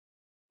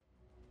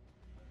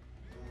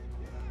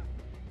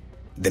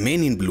The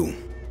men in blue,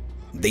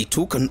 they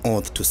took an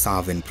oath to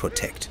serve and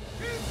protect.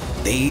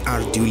 They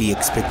are duly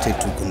expected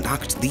to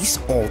conduct this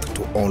oath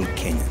to all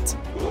Kenyans,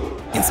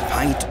 in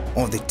spite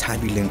of the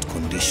turbulent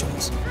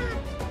conditions.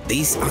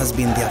 This has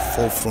been their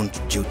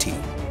forefront duty.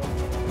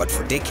 But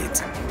for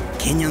decades,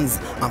 Kenyans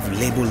have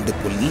labeled the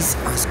police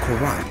as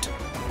corrupt,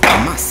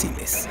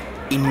 merciless,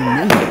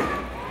 inhumane,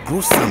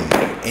 gruesome,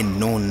 and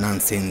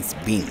no-nonsense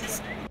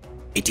beings.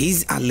 It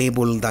is a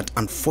label that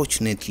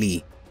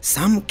unfortunately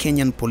some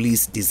Kenyan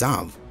police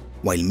deserve,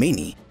 while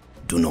many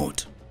do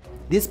not.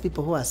 These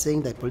people who are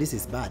saying that police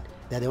is bad,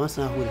 they are the ones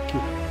now who will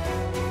kill.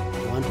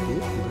 They want to be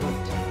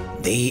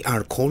involved. They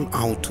are called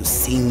out to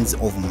scenes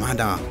of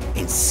murder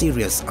and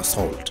serious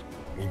assault.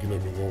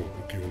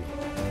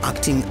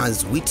 Acting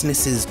as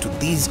witnesses to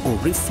these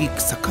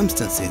horrific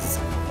circumstances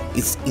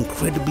is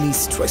incredibly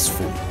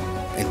stressful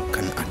and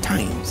can at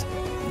times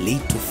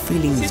lead to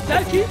feelings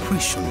of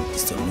depression,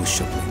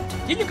 disillusionment.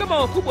 Nyinyi kama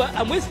wakubwa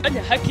hamwezi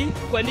fanya haki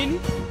kwa nini?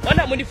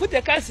 Naona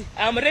mnifute kazi,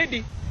 I'm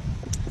ready.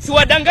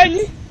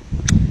 Siwadanganyi.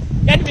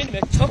 Yaani mimi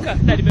nimechoka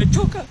na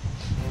nimechoka.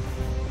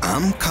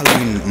 I'm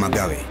Calvin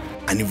Magawe,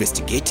 an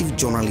investigative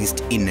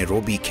journalist in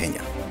Nairobi,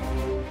 Kenya.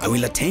 I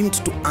will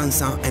attempt to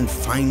answer and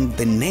find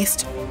the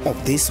nest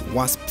of this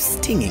wasp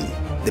stinging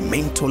the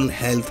mental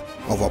health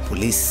of our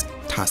police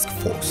task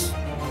force.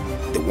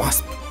 The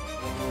wasp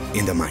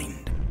in the mind.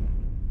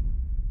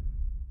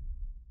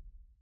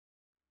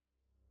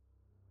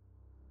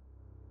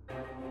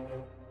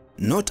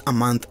 Not a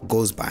month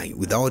goes by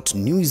without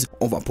news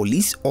of a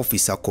police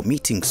officer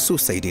committing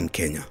suicide in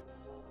Kenya.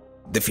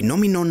 The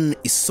phenomenon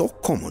is so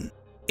common,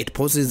 it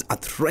poses a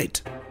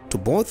threat to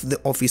both the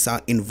officer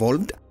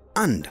involved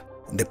and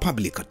the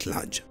public at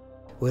large.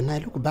 When I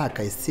look back,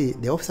 I see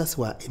the officers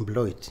were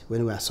employed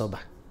when we were sober.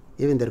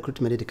 Even the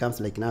recruitment, it comes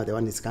like now, the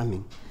one is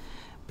coming.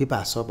 People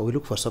are sober. We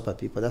look for sober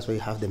people. That's why you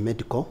have the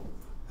medical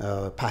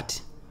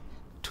part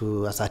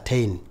to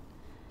ascertain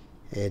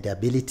the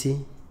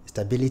ability,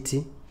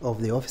 stability of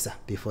the officer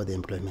before the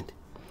employment.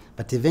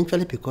 But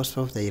eventually, because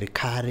of the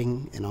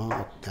recurring,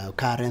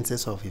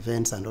 occurrences of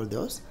events and all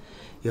those,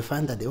 you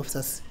find that the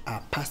officers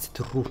are passed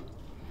through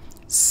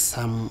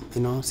some,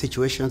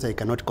 situations they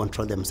cannot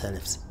control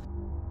themselves.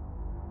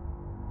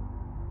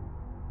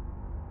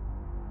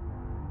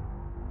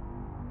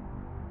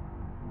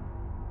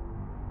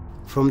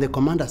 From the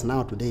commanders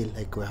now today,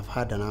 like we have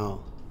had now,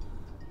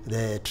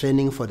 the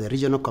training for the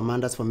regional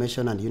commanders,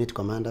 formation and unit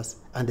commanders,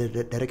 and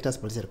the directors,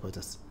 police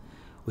headquarters.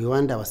 We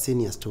want our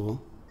seniors to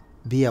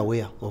be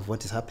aware of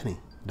what is happening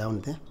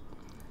down there.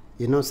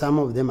 Some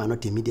of them are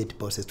not immediate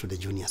bosses to the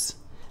juniors.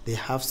 They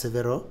have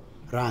several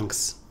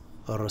ranks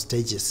or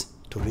stages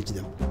to reach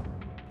them.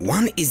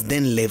 One is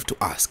then left to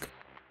ask,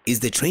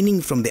 is the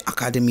training from the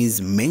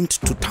academies meant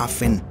to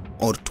toughen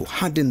or to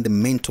harden the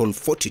mental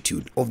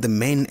fortitude of the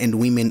men and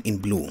women in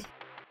blue?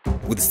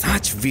 With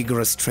such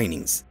vigorous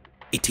trainings,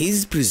 it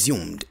is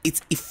presumed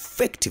its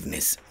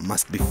effectiveness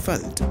must be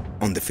felt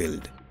on the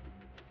field.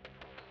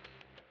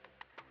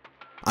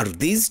 Are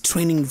these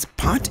trainings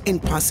part and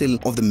parcel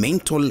of the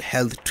mental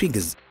health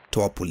triggers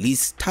to our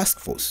police task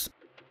force?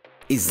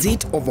 Is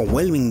it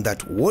overwhelming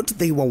that what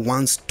they were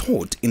once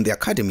taught in the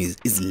academies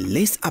is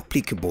less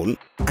applicable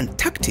and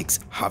tactics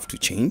have to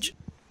change?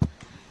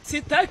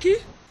 Sitaki.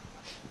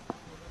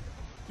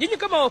 Nyinyi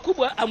kama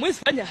wakubwa hamwezi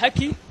fanya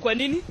haki kwa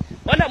nini?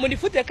 Naona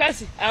mnifute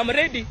kazi, I'm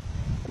ready.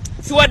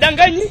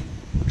 Siwadanganyi.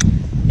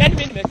 Yaani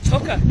mimi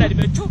nimechoka na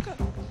nimechoka.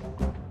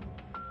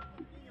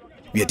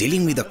 We are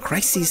dealing with a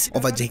crisis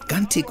of a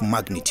gigantic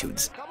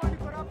magnitudes,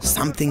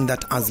 something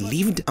that has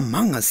lived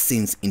among us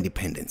since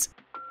independence.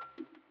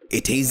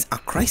 It is a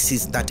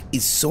crisis that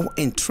is so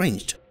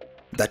entrenched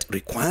that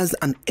requires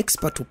an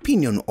expert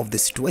opinion of the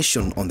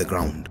situation on the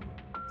ground.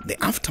 The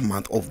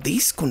aftermath of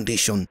this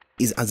condition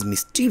is as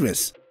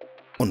mysterious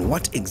on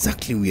what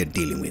exactly we are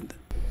dealing with.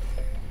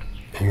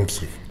 I'm not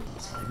safe.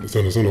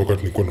 Sana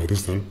wakati nilikuwa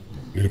Northeastern,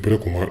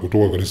 nilipelekwa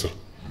kutoka Garissa.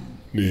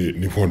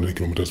 Ni 400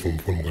 kilometers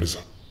from Garissa.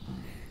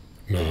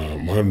 Na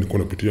mahali nilikuwa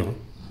napitia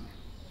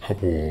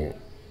hapo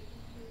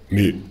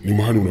ni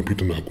mahali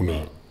unapita na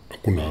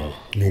hakuna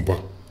nyumba.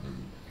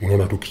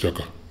 Unaona tu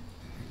kichaka.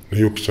 Na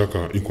hiyo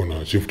kichaka iko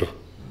na shifter.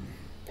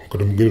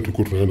 Wakati mwingine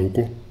tulikuwa tunaenda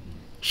huko,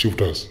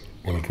 shifters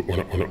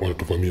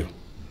wanatuvamia.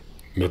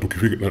 Na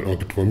tukifika na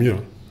wakituvamia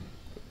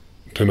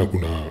tena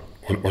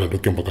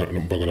wanatokea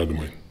mpaka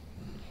landmine.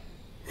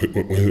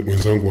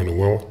 Wenzangu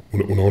wanauawa,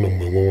 unaona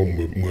mmeuawa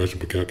mmeacha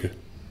peke yake.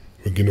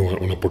 Wengine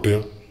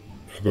wanapotea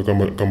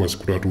kama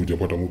siku tatu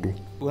hujapata mtu.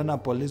 When a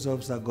police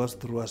officer goes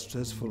through a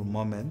stressful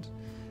moment,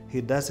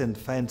 he doesn't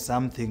find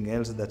something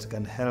else that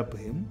can help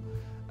him.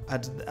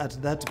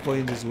 At that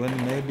point is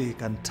when maybe he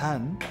can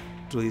turn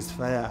to his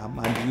firearm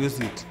and use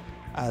it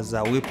as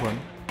a weapon.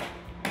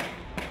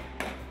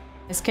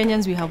 As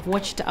Kenyans, we have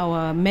watched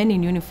our men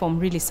in uniform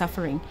really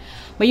suffering.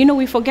 But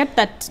we forget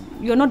that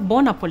you're not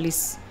born a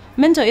police.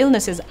 Mental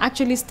illnesses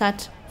actually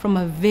start from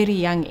a very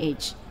young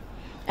age.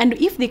 And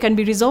if they can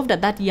be resolved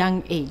at that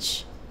young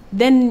age,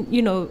 then,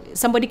 you know,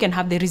 somebody can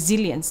have the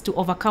resilience to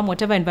overcome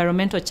whatever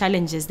environmental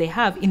challenges they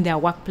have in their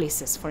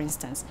workplaces, for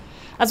instance,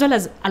 as well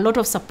as a lot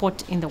of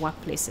support in the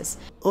workplaces.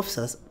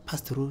 Officers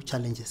pass through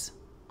challenges.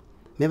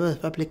 Members of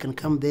the public can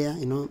come there,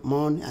 you know,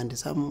 mourn, and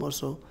some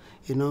also,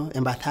 you know,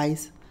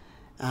 empathize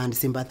and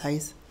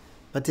sympathize.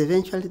 But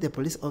eventually the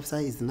police officer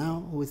is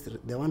now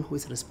the one who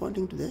is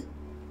responding to that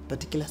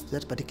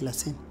particular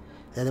scene.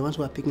 They're the ones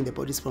who are picking the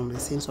bodies from the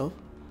scenes of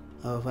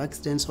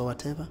accidents or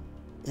whatever,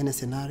 any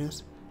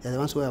scenarios. They're the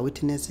ones who are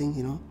witnessing,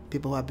 you know,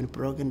 people who have been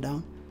broken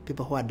down,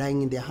 people who are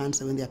dying in their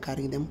hands when they are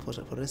carrying them for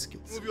rescue.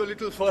 Move you a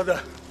little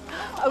further.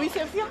 Are we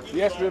safe here?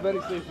 Yes, we're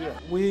very safe here.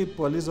 We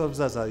police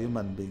officers are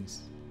human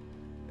beings.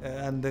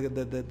 And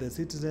the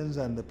citizens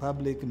and the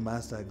public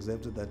must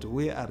accept that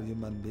we are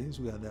human beings.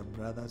 We are their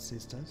brothers,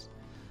 sisters.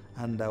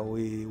 And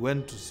we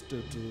went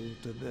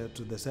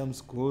to the same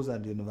schools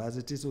and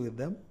universities with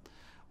them.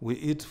 We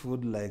eat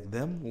food like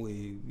them.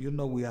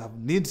 We have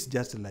needs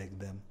just like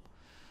them.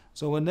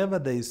 So whenever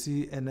they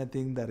see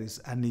anything that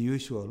is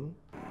unusual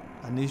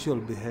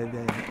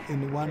behavior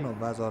in one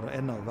of us or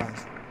any of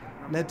us,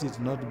 let it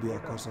not be a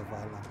cause of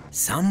alarm.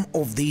 Some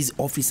of these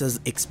officers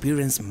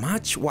experience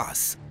much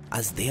worse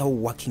as their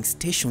working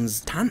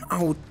stations turn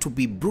out to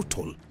be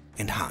brutal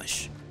and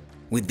harsh.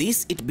 With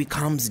this, it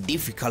becomes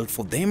difficult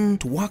for them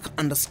to work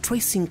under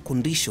stressing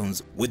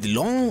conditions with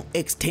long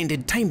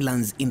extended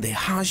timelines in their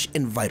harsh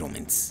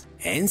environments.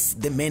 Hence,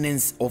 the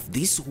menace of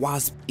this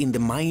wasp in the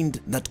mind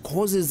that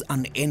causes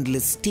an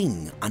endless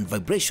sting and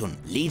vibration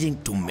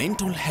leading to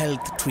mental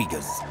health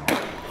triggers.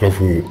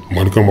 Alafu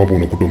mahali kama hapo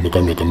unakuta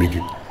umekaa miaka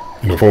mingi.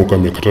 Inafaa ukaa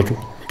miaka 3,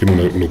 lakini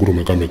unakuta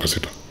umekaa miaka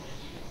 6.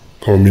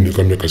 Kama mimi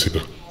nikaa miaka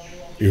 6.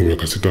 Hiyo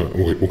miaka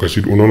 6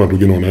 ukashidi unaona tu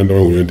wengine wanaenda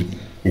wewe uendi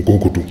uko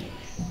huko tu.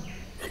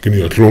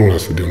 Lakini at long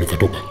last ndio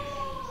nikatoka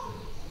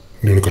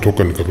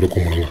nikapeleka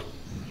kwa Murang'a.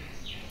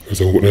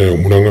 Sasa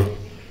Murang'a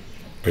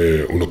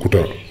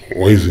unakuta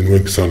waizi ni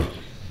wengi sana.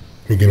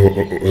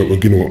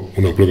 Wengine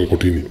unapeleka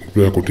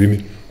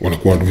kotini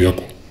wanakuwa adui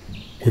yako.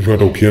 Kwa hivyo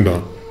hata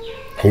ukienda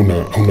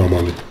hauna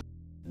amani.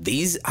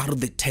 These are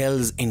the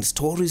tales and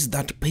stories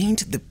that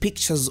paint the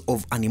pictures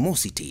of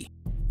animosity,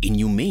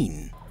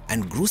 inhumane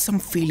and gruesome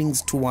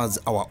feelings towards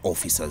our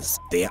officers.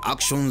 Their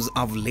actions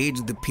have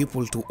led the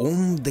people to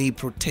whom they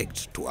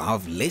protect to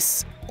have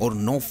less or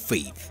no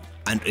faith,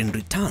 and in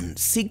return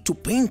seek to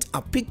paint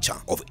a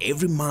picture of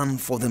every man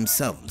for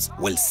themselves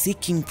while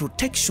seeking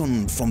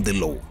protection from the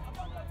law.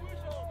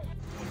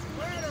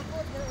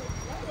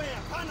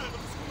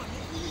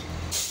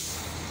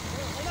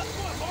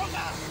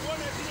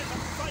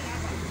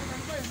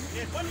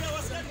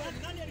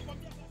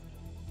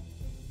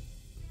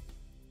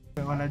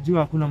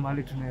 Wanajua hakuna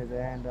mahali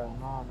tunaweza enda,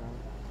 unaona.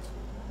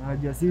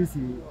 Wanajua sisi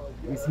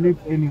we sleep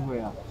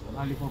anywhere.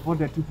 Mahali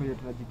popote tu penye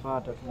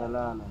tunajipata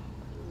tunalala.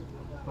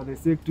 For the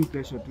sake tu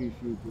kesho tu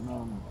ifike,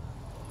 unaona.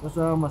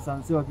 Sasa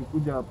masansi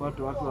wakikuja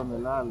wapate watu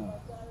wamelala,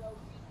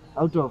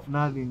 out of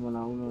nothing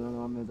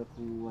wanaweza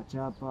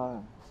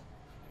kuwachapa.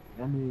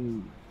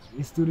 Yaani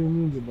history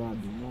nyingi bado,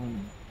 unaona.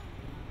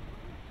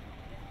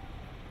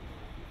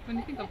 When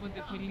you think about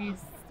the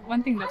police,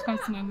 one thing that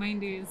comes to my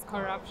mind is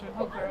corruption,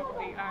 how corrupt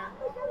they are.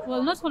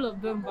 Well, not all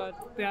of them, but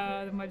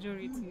the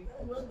majority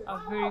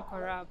are very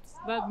corrupt.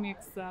 That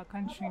makes the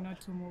country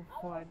not to move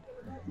forward.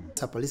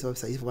 As a police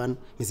officer, if one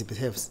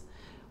misbehaves,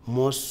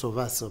 most of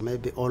us, or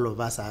maybe all of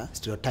us, are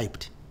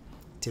stereotyped.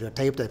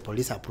 Stereotyped that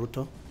police are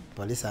brutal,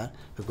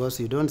 because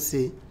you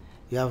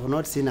have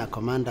not seen a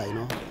commander,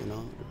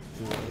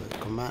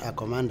 a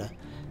commander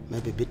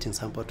maybe beating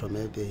somebody or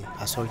maybe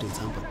assaulting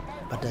somebody.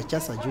 But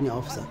just a junior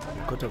officer,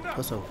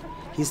 because of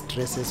his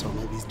stresses or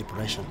maybe his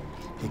depression,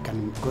 he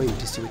can go into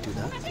dispute with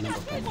the member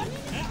of public.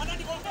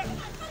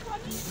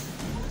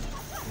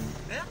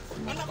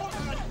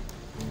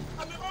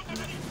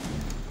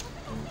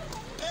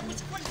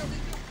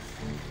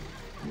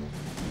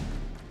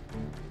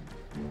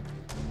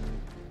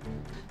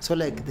 So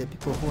like the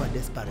people who are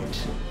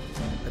desperate,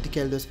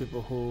 particularly those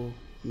people who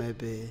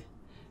maybe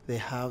they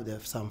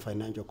have some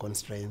financial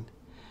constraint,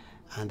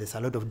 and there's a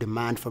lot of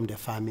demand from the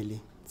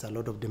family, there's a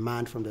lot of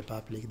demand from the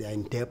public, they are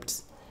in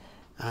debt,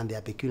 and they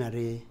are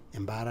pecuniarily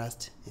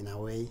embarrassed in a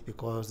way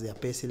because their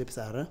pay slips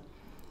are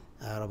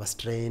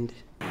overstrained.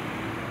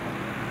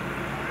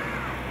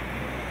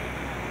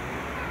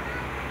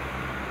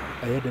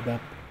 I ended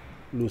up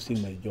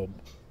losing my job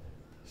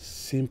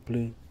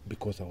simply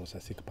because I was a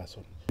sick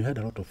person. We had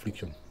a lot of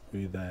friction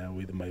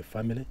with my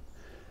family,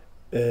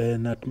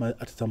 and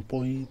at some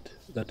point,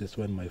 that is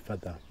when my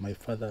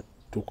father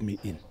took me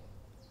in,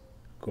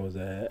 because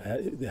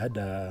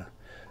I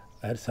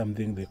had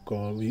something they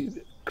call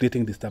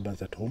creating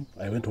disturbance at home.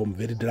 I went home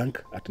very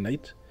drunk at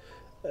night,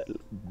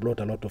 brought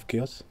a lot of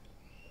chaos,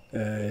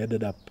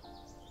 ended up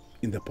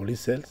in the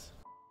police cells.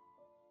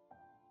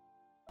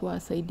 Kwa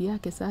saidi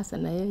yake sasa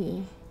na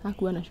yeye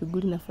hakuwa na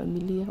shughuli na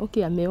familia.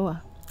 Okay,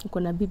 ameoa. Uko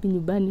na bibi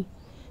nyumbani.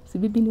 Si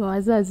bibi ni wa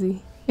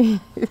wazazi.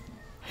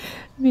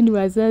 Bibi ni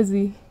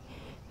wazazi.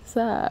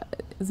 Saa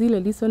zile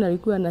liso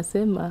alikuwa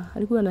anasema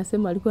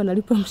alikuwa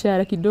analipa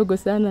mshahara kidogo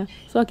sana.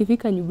 So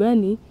akifika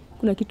nyumbani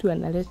kuna kitu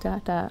analeta,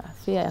 hata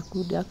fare ya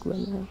kuja kuwa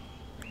nayo.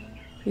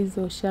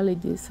 Hizo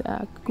challenges,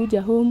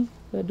 kuja home,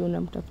 bado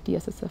unamtafutia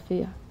sasa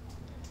fare.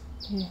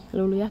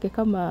 Lolo yake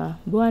kama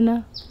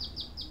bwana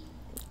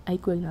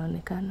haikuwa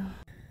inaonekana.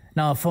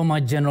 Now, a former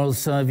General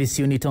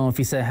Service Unit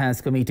officer has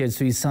committed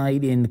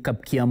suicide in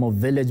Kapkiamo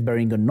village,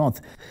 Baringo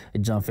North.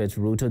 Japhet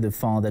Ruto, the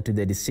father to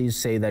the deceased,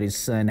 said that his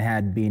son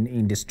had been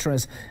in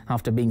distress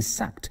after being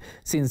sacked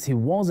since he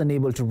was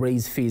unable to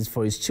raise fees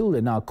for his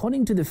children. Now,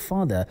 according to the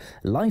father,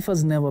 life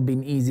has never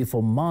been easy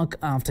for Mark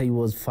after he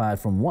was fired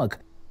from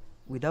work.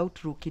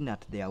 Without looking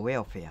at their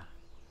welfare,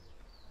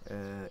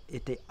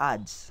 it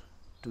adds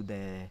to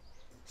the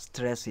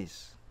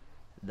stresses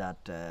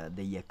that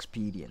they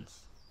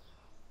experience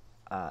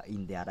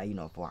in their line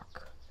of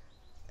work,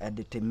 and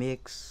it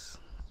makes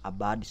a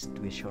bad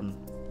situation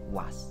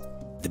worse.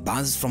 The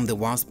buzz from the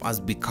Wasp has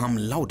become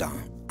louder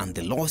and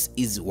the loss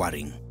is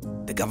worrying.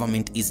 The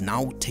government is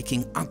now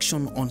taking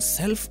action on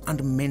self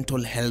and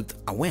mental health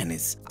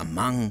awareness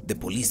among the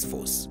police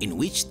force, in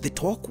which the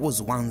talk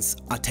was once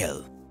a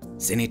tale.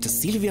 Senator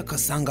Sylvia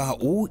Kasanga,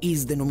 who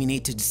is the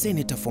nominated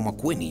senator for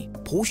Makueni,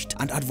 pushed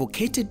and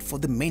advocated for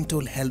the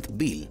mental health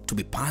bill to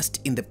be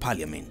passed in the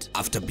parliament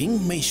after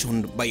being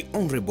mentioned by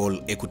Honorable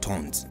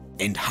Ekutons,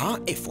 and her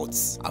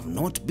efforts have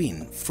not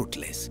been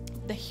fruitless.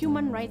 The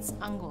human rights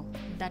angle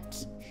that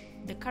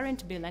the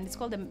current bill, and it's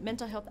called the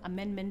Mental Health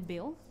Amendment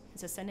Bill,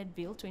 it's a Senate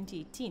Bill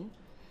 2018,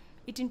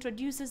 it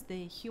introduces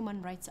the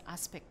human rights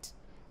aspect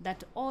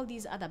that all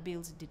these other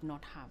bills did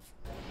not have.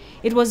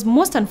 It was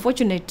most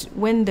unfortunate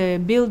when the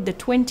bill, the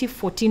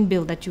 2014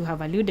 bill that you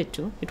have alluded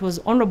to, it was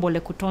Honorable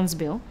Ekuton's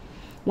bill,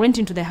 went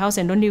into the House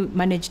and only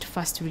managed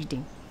first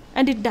reading,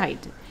 and it died.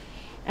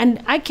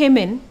 And I came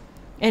in,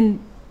 and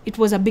it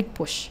was a big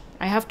push.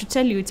 I have to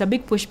tell you, it's a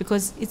big push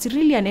because it's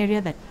really an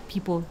area that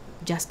people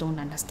just don't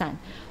understand.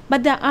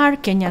 But there are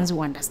Kenyans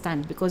who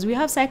understand because we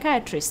have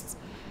psychiatrists,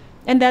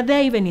 and they're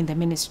there even in the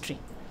ministry.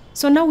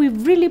 So now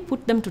we've really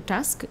put them to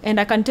task, and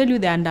I can tell you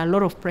they're under a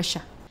lot of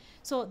pressure.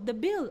 So the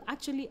bill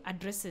actually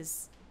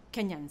addresses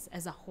Kenyans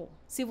as a whole,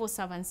 civil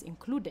servants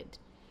included,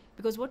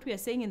 because what we are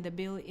saying in the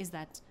bill is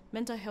that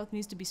mental health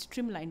needs to be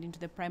streamlined into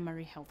the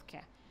primary health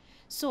care.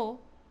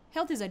 So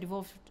health is a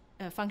devolved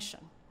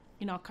function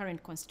in our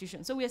current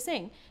constitution. So we are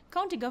saying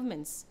county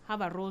governments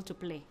have a role to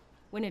play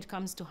when it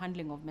comes to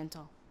handling of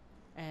mental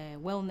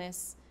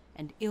wellness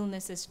and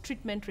illnesses,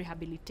 treatment,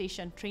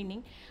 rehabilitation,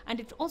 training, and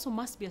it also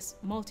must be a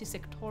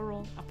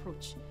multi-sectoral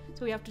approach.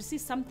 So we have to see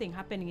something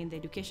happening in the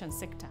education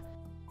sector.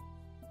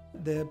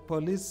 The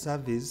police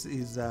service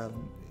is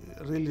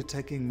really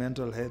taking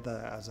mental health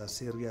as a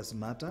serious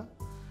matter.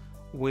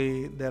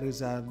 There is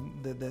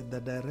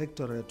the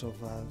Directorate of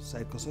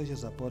Psychosocial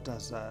Support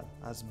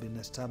has been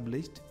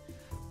established,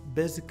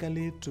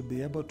 basically to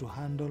be able to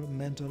handle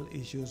mental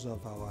issues of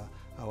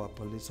our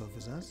police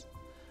officers.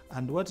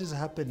 And what is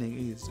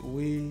happening is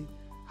we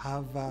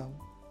have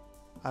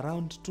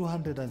around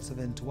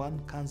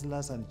 271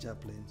 counselors and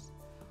chaplains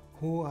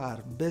who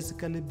are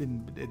basically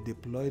been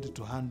deployed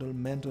to handle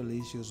mental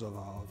issues of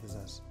our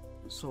officers.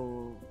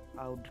 So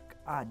I would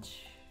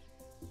urge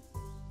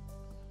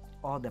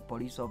all the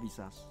police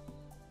officers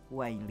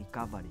who are in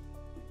recovery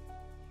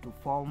to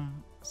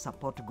form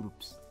support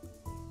groups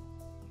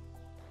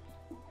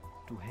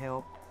to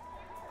help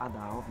other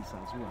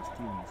officers who are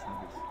still in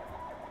service,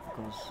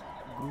 because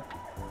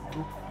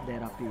group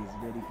therapy is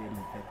very, very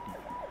effective.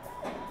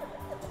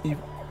 If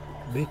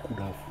they could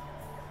have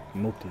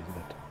noticed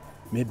that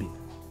maybe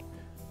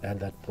I had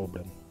that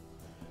problem,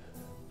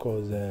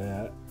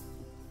 because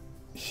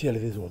surely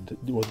this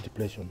was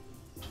depression.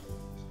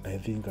 I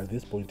think at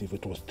this point, if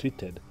it was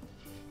treated,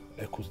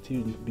 I could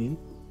still be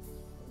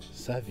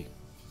serving.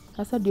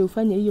 Hasa ndio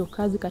ufanye hiyo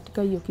kazi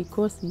katika hiyo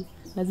kikosi,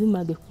 lazima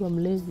angekuwa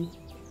mlevi.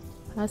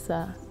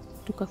 Hasa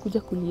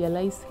tukakuja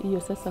kurealize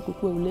hiyo sasa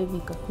kukua ulevi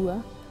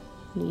ikakuwa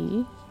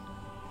ni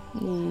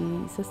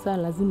sasa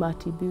lazima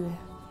atibiwe.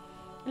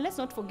 And let's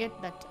not forget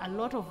that a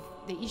lot of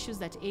the issues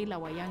that ail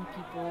our young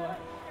people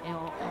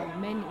or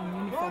men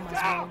in uniform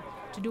as well,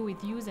 to do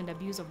with use and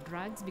abuse of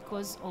drugs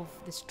because of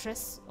the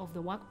stress of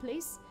the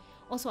workplace,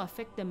 also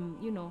affect them,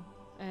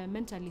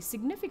 mentally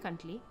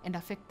significantly and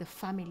affect the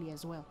family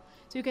as well.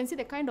 So you can see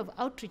the kind of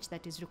outreach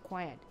that is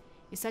required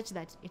is such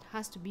that it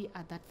has to be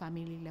at that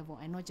family level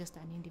and not just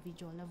an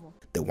individual level.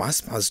 The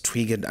Wasp has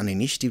triggered an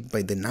initiative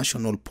by the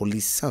National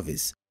Police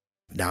Service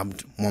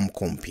dubbed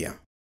Momkompia.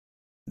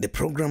 The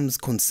program's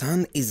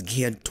concern is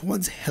geared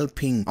towards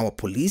helping our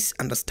police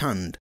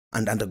understand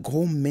and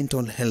undergo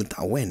mental health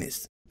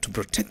awareness to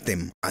protect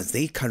them as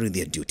they carry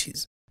their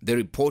duties. The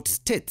report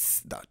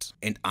states that,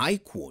 and I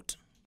quote,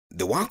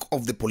 "The work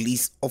of the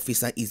police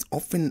officer is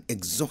often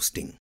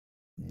exhausting,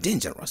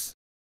 dangerous,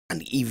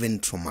 and even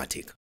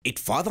traumatic." It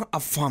further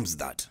affirms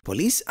that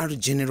police are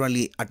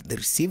generally at the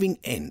receiving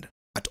end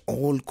at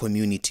all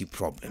community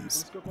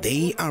problems.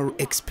 They are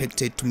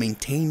expected to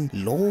maintain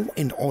law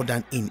and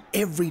order in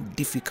every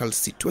difficult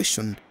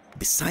situation,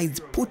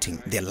 besides putting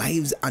their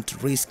lives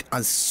at risk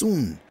as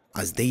soon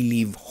as they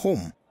leave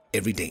home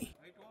every day.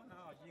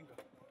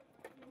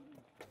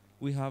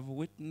 We have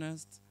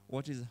witnessed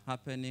what is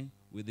happening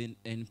within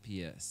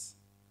NPS.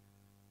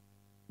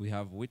 We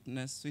have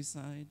witnessed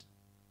suicide,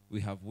 we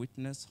have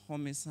witnessed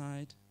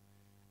homicide,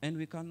 and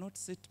we cannot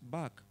sit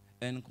back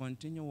and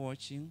continue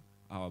watching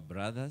our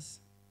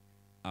brothers,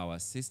 our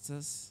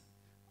sisters,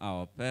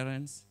 our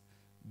parents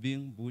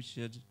being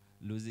butchered,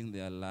 losing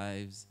their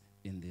lives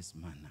in this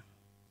manner.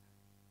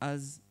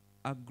 As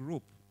a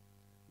group,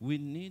 we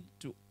need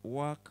to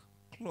work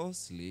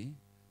closely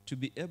to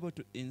be able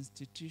to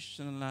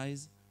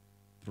institutionalize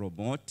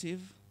promotive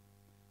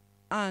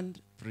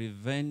and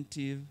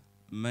preventive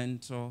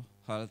mental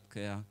health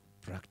care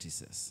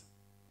practices.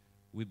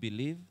 We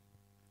believe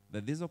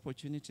that this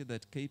opportunity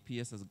that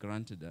KPS has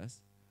granted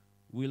us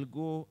will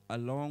go a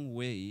long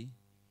way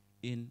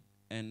in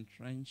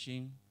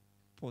entrenching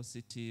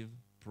positive,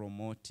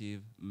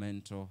 promotive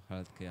mental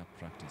health care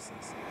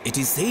practices. It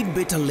is said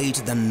better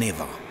late than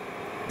never.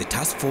 The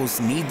task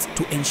force needs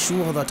to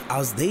ensure that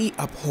as they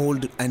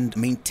uphold and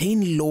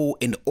maintain law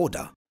and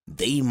order,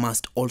 they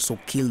must also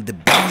kill the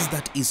buzz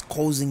that is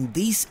causing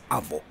this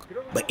havoc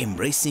by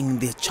embracing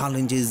their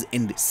challenges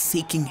and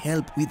seeking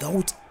help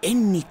without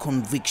any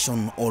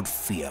conviction or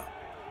fear.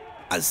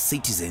 As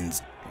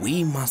citizens,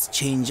 we must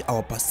change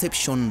our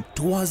perception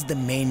towards the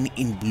men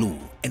in blue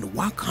and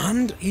work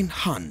hand in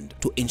hand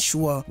to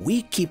ensure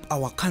we keep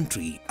our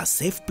country a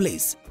safe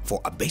place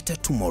for a better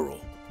tomorrow.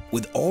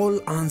 With all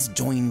hands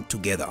joined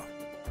together,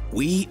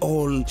 we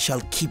all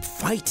shall keep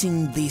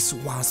fighting this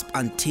wasp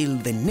until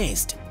the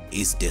nest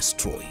is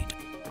destroyed.